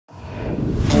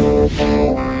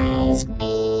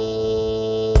Drupalize.Me.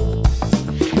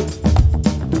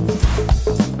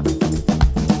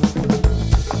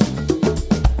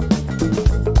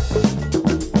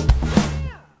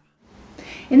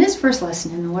 In this first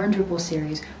lesson in the Learn Drupal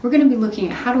series, we're going to be looking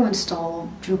at how to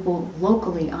install Drupal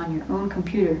locally on your own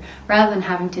computer rather than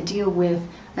having to deal with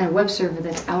a web server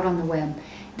that's out on the web.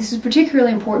 This is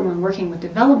particularly important when working with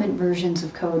development versions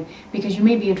of code because you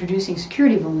may be introducing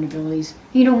security vulnerabilities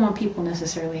and you don't want people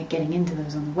necessarily getting into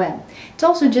those on the web. It's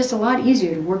also just a lot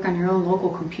easier to work on your own local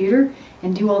computer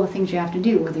and do all the things you have to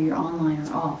do, whether you're online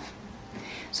or off.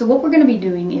 So what we're going to be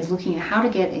doing is looking at how to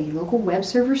get a local web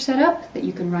server set up that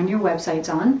you can run your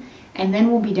websites on, and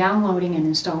then we'll be downloading and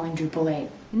installing Drupal 8.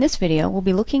 In this video, we'll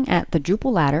be looking at the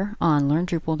Drupal ladder on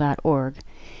learndrupal.org.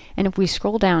 And if we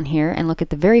scroll down here and look at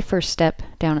the very first step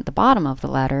down at the bottom of the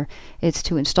ladder, it's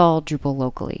to install Drupal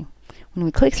locally. When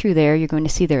we click through there, you're going to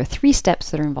see there are 3 steps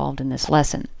that are involved in this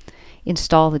lesson.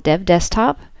 Install the dev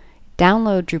desktop,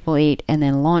 download Drupal 8, and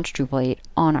then launch Drupal 8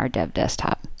 on our dev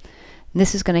desktop.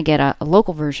 This is going to get a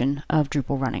local version of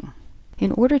Drupal running.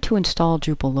 In order to install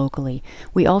Drupal locally,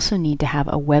 we also need to have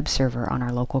a web server on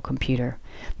our local computer.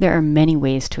 There are many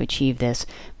ways to achieve this,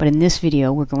 but in this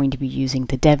video we're going to be using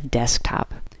the dev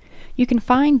desktop. You can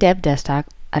find dev desktop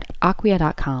at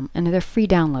acquia.com under the free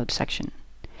download section.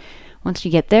 Once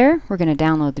you get there, we're going to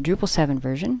download the Drupal 7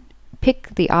 version. Pick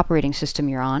the operating system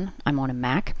you're on. I'm on a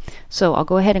Mac, so I'll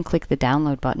go ahead and click the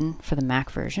download button for the Mac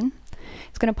version.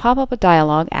 It's going to pop up a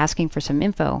dialog asking for some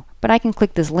info, but I can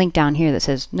click this link down here that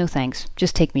says, no thanks,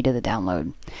 just take me to the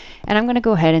download. And I'm going to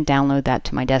go ahead and download that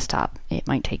to my desktop. It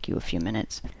might take you a few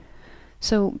minutes.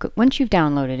 So once you've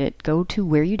downloaded it, go to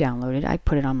where you downloaded. I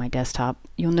put it on my desktop.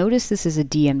 You'll notice this is a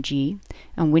DMG.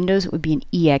 On Windows it would be an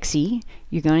EXE.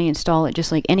 You're going to install it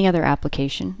just like any other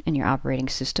application in your operating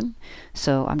system.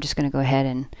 So I'm just going to go ahead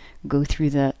and go through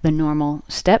the normal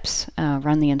steps,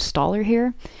 run the installer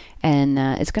here, and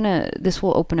this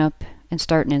will open up and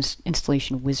start an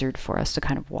installation wizard for us to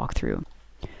kind of walk through.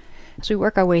 So we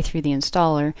work our way through the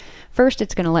installer. First,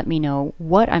 it's going to let me know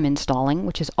what I'm installing,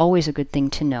 which is always a good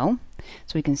thing to know.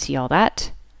 So we can see all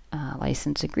that.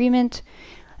 License agreement.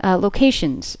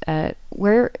 Locations.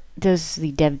 Where does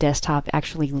the dev desktop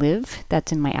actually live?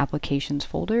 That's in my applications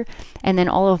folder. And then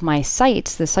all of my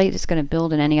sites, the site it's going to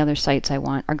build and any other sites I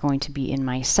want are going to be in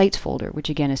my sites folder, which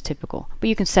again is typical. But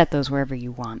you can set those wherever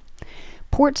you want.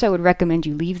 Ports, I would recommend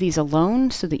you leave these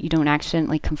alone so that you don't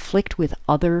accidentally conflict with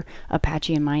other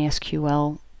Apache and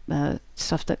MySQL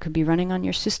stuff that could be running on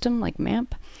your system, like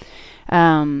MAMP.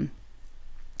 I'm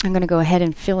going to go ahead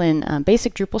and fill in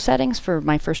basic Drupal settings for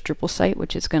my first Drupal site,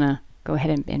 which is going to go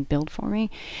ahead and build for me.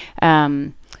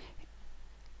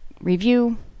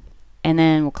 Review, and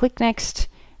then we'll click next,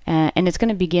 and it's going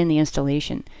to begin the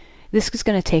installation. This is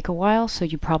going to take a while, so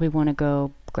you probably want to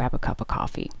go grab a cup of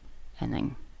coffee and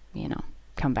then,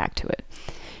 come back to it.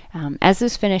 As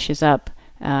this finishes up,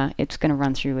 it's going to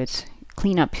run through its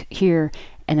cleanup here,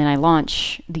 and then I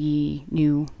launch the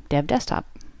new dev desktop.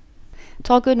 It's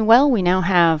all good and well. We now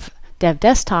have dev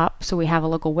desktop, so we have a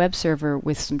local web server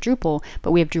with some Drupal,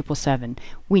 but we have Drupal 7.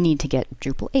 We need to get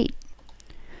Drupal 8.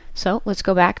 So let's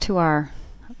go back to our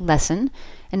lesson,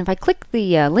 and if I click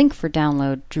the link for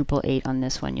download Drupal 8 on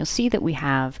this one, you'll see that we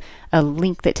have a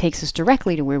link that takes us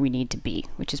directly to where we need to be,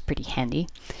 which is pretty handy.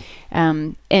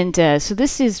 So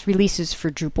this is releases for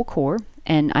Drupal core,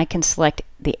 and I can select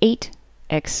the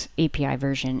 8x API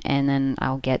version, and then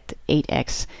I'll get the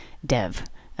 8x dev.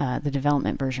 The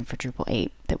development version for Drupal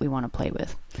 8 that we want to play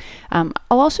with. I'll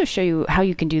also show you how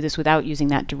you can do this without using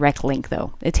that direct link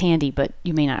though. It's handy, but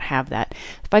you may not have that.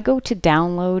 If I go to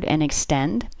download and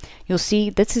extend, you'll see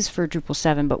this is for Drupal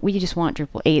 7, but we just want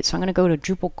Drupal 8. So I'm going to go to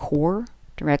Drupal core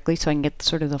directly so I can get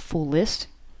sort of the full list.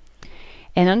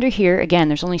 And under here, again,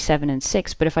 there's only 7 and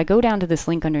 6, but if I go down to this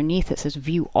link underneath that says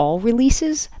view all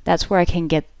releases, that's where I can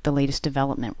get the latest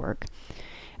development work.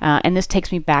 And this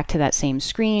takes me back to that same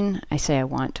screen. I say I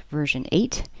want version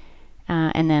 8,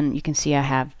 and then you can see I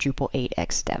have Drupal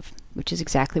 8x dev, which is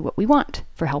exactly what we want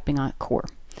for helping on core.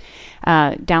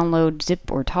 Download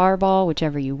zip or tarball,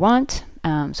 whichever you want. So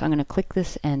I'm going to click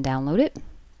this and download it.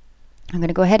 I'm going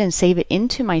to go ahead and save it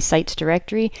into my sites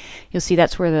directory. You'll see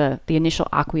that's where the initial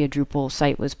Acquia Drupal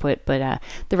site was put, but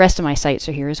the rest of my sites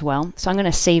are here as well. So I'm going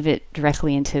to save it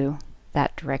directly into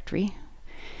that directory.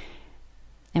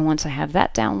 And once I have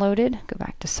that downloaded, go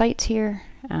back to sites here,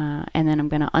 and then I'm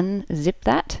going to unzip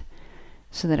that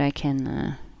so that I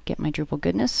can get my Drupal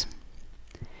goodness.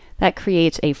 That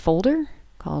creates a folder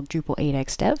called Drupal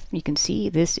 8x dev. You can see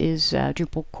this is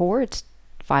Drupal core. Its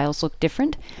files look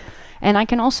different. And I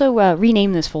can also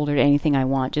rename this folder to anything I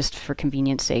want just for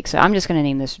convenience sake. So I'm just going to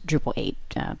name this Drupal 8,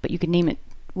 but you can name it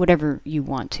whatever you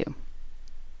want to.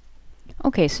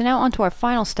 Okay, so now on to our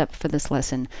final step for this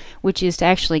lesson, which is to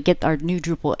actually get our new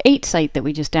Drupal 8 site that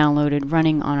we just downloaded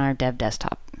running on our dev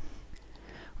desktop.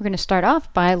 We're going to start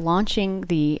off by launching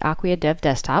the Acquia Dev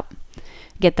Desktop,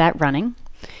 get that running,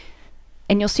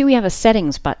 and you'll see we have a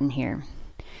settings button here.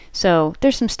 So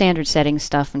there's some standard settings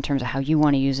stuff in terms of how you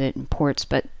want to use it and ports,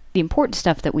 but the important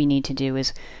stuff that we need to do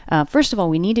is, first of all,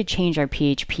 we need to change our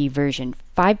PHP version.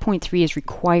 5.3 is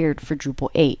required for Drupal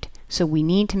 8. So we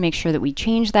need to make sure that we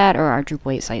change that or our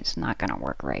Drupal 8 site's not going to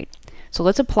work right. So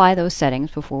let's apply those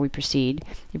settings before we proceed.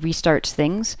 It restarts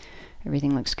things.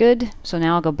 Everything looks good. So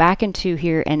now I'll go back into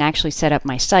here and actually set up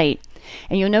my site.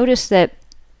 And you'll notice that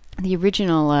the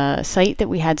original site that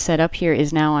we had set up here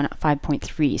is now on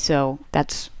 5.3. So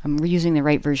I'm using the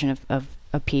right version of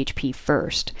PHP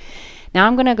first. Now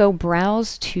I'm going to go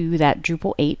browse to that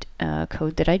Drupal 8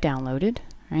 code that I downloaded.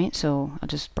 Right? So I'll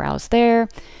just browse there.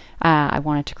 I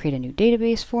wanted to create a new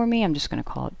database for me. I'm just going to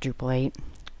call it Drupal 8.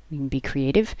 You can be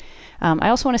creative. I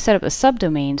also want to set up a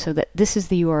subdomain so that this is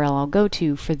the URL I'll go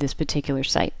to for this particular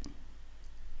site.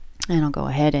 And I'll go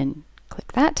ahead and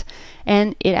click that.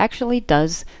 And it actually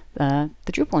does the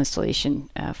Drupal installation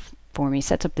for me,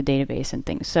 sets up the database and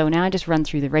things. So now I just run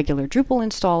through the regular Drupal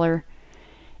installer,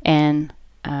 and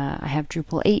I have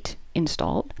Drupal 8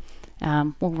 installed.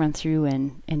 We'll run through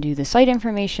and do the site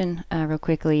information real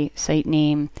quickly. Site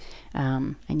name.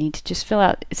 I need to just fill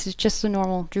out, this is just a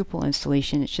normal Drupal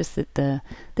installation. It's just that the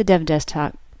dev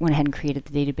desktop went ahead and created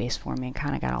the database for me and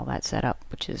kind of got all that set up,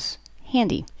 which is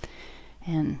handy.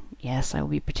 And yes, I will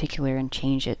be particular and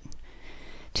change it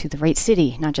to the right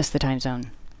city, not just the time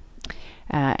zone.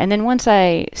 And then once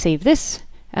I save this,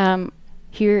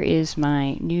 here is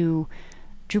my new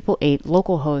Drupal 8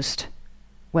 localhost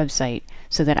website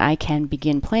so that I can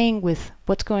begin playing with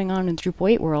what's going on in the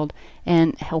Drupal 8 world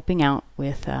and helping out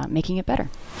with making it better.